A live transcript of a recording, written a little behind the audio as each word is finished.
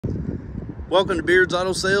Welcome to Beard's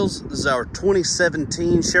Auto Sales. This is our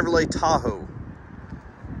 2017 Chevrolet Tahoe.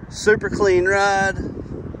 Super clean ride.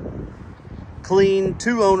 Clean,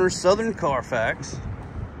 2 owners, Southern Carfax.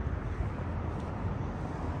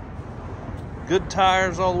 Good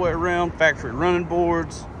tires all the way around, factory running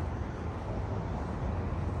boards.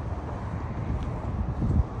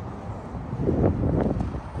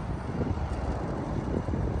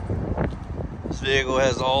 This vehicle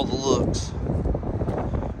has all the looks.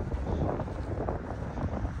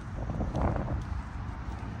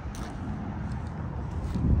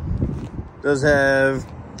 Does have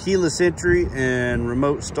keyless entry and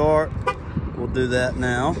remote start. We'll do that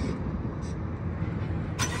now.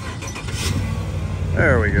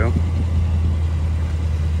 There we go.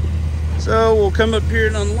 So we'll come up here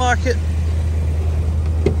and unlock it.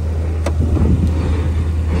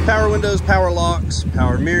 Power windows, power locks,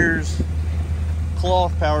 power mirrors,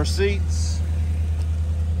 cloth power seats.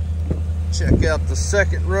 Check out the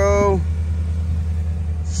second row.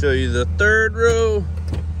 Show you the third row.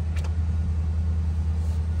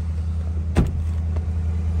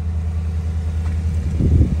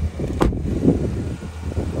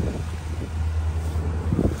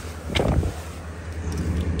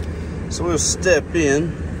 So we'll step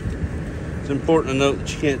in. It's important to note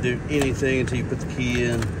that you can't do anything until you put the key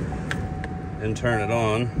in and turn it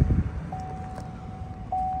on.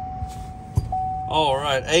 All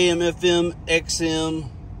right, AM, FM, XM,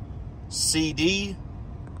 CD.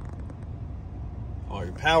 All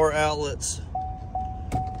your power outlets.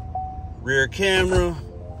 Rear camera.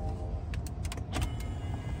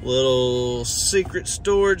 Little secret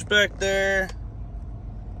storage back there.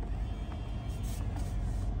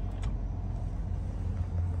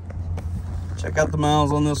 Check out the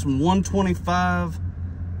miles on this one,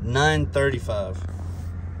 125,935.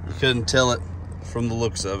 You couldn't tell it from the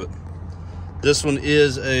looks of it. This one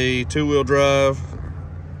is a 2-wheel drive.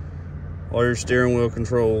 All your steering wheel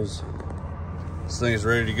controls. This thing is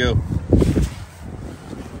ready to go.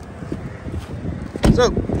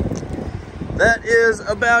 So, that is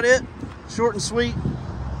about it. Short and sweet.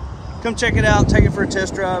 Come check it out, take it for a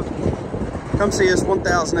test drive. Come see us,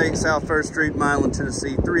 1008 South 1st Street, Milan,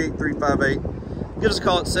 Tennessee, 38358. Give us a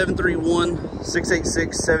call at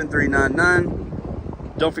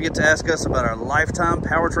 731-686-7399. Don't forget to ask us about our lifetime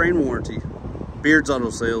powertrain warranty. Beard's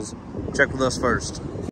Auto Sales. Check with us first.